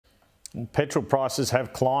Petrol prices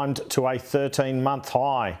have climbed to a 13-month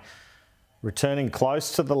high, returning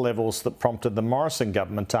close to the levels that prompted the Morrison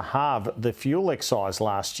government to halve the fuel excise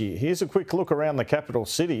last year. Here's a quick look around the capital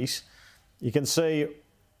cities. You can see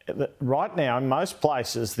that right now in most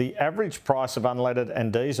places the average price of unleaded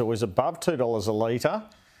and diesel is above $2 a litre.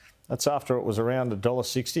 That's after it was around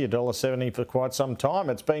 $1.60, $1.70 for quite some time.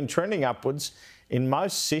 It's been trending upwards in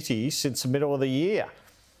most cities since the middle of the year.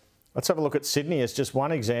 Let's have a look at Sydney as just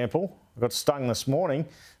one example. I got stung this morning.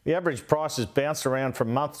 The average price has bounced around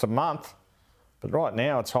from month to month, but right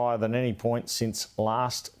now it's higher than any point since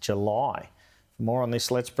last July. For more on this,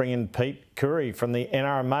 let's bring in Pete Khoury from the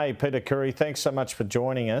NRMA. Peter Khoury, thanks so much for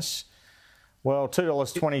joining us. Well,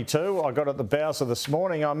 $2.22 I got at the Bowser this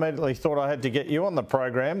morning. I immediately thought I had to get you on the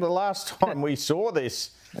program. The last time we saw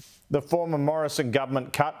this, the former Morrison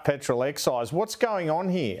government cut petrol excise. What's going on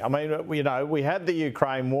here? I mean, you know, we had the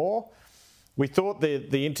Ukraine war. We thought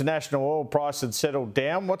the international oil price had settled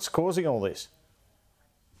down. What's causing all this?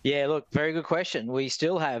 Yeah, look, very good question. We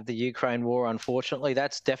still have the Ukraine war, unfortunately.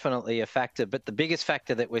 That's definitely a factor. But the biggest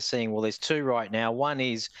factor that we're seeing, well, there's two right now. One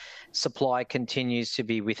is supply continues to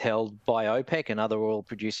be withheld by OPEC and other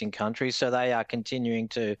oil-producing countries. So they are continuing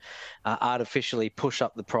to artificially push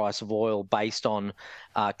up the price of oil based on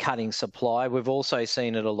cutting supply. We've also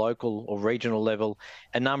seen at a local or regional level,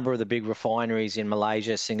 a number of the big refineries in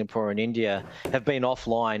Malaysia, Singapore and India have been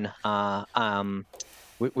offline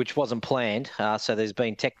which wasn't planned. So there's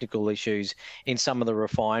been technical issues in some of the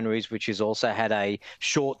refineries, which has also had a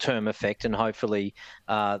short-term effect, and hopefully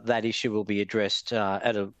that issue will be addressed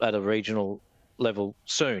at a regional level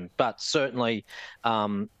soon. But certainly,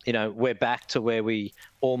 you know, we're back to where we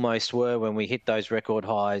almost were when we hit those record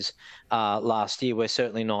highs last year. We're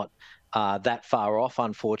certainly not that far off,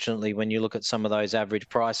 unfortunately, when you look at some of those average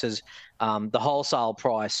prices. The wholesale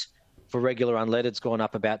price for regular unleaded's gone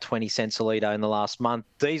up about 20 cents a litre in the last month.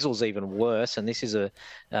 Diesel's even worse, and this is a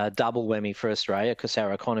double whammy for Australia because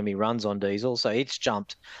our economy runs on diesel. So it's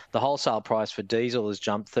jumped. The wholesale price for diesel has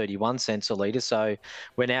jumped 31 cents a litre. So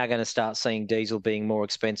we're now going to start seeing diesel being more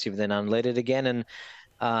expensive than unleaded again.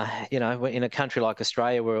 And you know, in a country like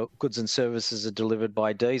Australia where goods and services are delivered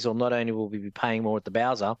by diesel, not only will we be paying more at the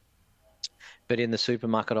Bowser, but in the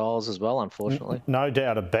supermarket aisles as well, unfortunately. No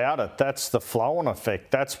doubt about it. That's the flow-on effect.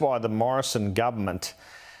 That's why the Morrison government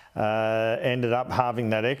ended up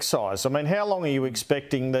halving that excise. I mean, how long are you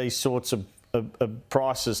expecting these sorts of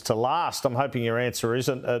prices to last? I'm hoping your answer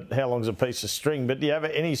isn't how long's a piece of string, but do you have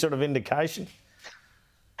any sort of indication?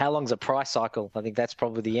 How long's a price cycle? I think that's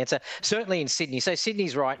probably the answer. Certainly in Sydney. So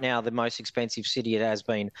Sydney's right now the most expensive city it has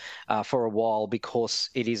been for a while because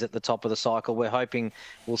it is at the top of the cycle. We're hoping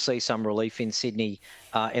we'll see some relief in Sydney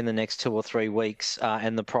in the next 2 or 3 weeks,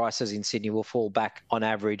 and the prices in Sydney will fall back on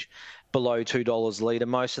average below $2 a litre.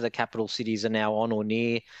 Most of the capital cities are now on or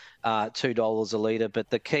near $2 a litre, but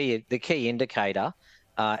the key indicator,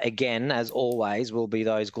 again, as always, will be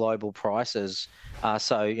those global prices.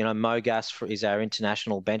 So, you know, MoGas is our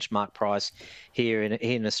international benchmark price here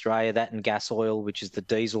in Australia. That and gas oil, which is the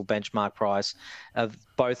diesel benchmark price,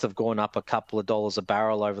 both have gone up a couple of dollars a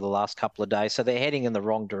barrel over the last couple of days. So they're heading in the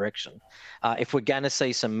wrong direction. If we're going to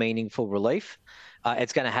see some meaningful relief,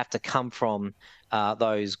 it's going to have to come from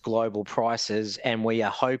those global prices, and we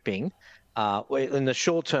are hoping in the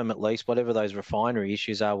short term, at least, whatever those refinery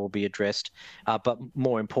issues are will be addressed. But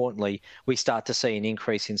more importantly, we start to see an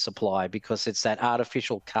increase in supply because it's that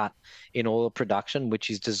artificial cut in oil production, which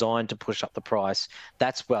is designed to push up the price.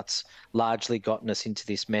 That's what's largely gotten us into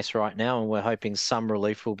this mess right now. And we're hoping some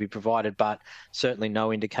relief will be provided, but certainly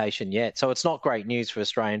no indication yet. So it's not great news for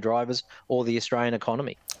Australian drivers or the Australian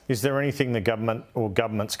economy. Is there anything the government or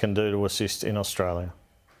governments can do to assist in Australia?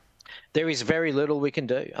 There is very little we can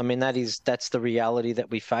do. I mean, that's the reality that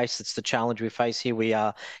we face. It's the challenge we face here. We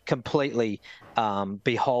are completely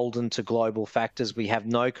beholden to global factors. We have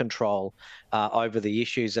no control over the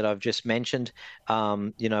issues that I've just mentioned.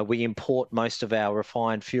 You know, we import most of our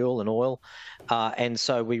refined fuel and oil, and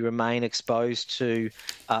so we remain exposed to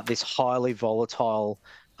this highly volatile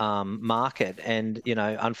market. And, you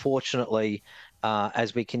know, unfortunately,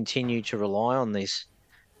 as we continue to rely on this,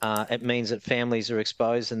 it means that families are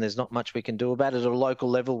exposed and there's not much we can do about it. At a local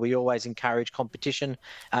level, we always encourage competition,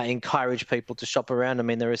 encourage people to shop around. I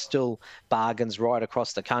mean, there are still bargains right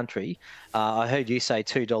across the country. I heard you say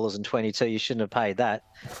 $2.22. You shouldn't have paid that.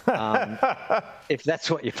 If that's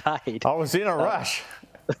what you paid. I was in a rush.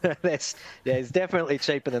 It's definitely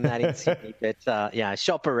cheaper than that in Sydney. But, yeah,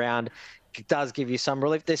 shop around. does give you some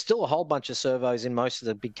relief. There's still a whole bunch of servos in most of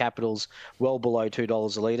the big capitals well below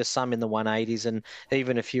 $2 a litre, some in the 180s and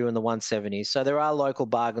even a few in the 170s. So there are local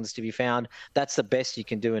bargains to be found. That's the best you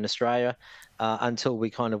can do in Australia until we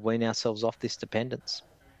kind of wean ourselves off this dependence.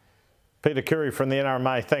 Peter Khoury from the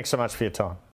NRMA, thanks so much for your time.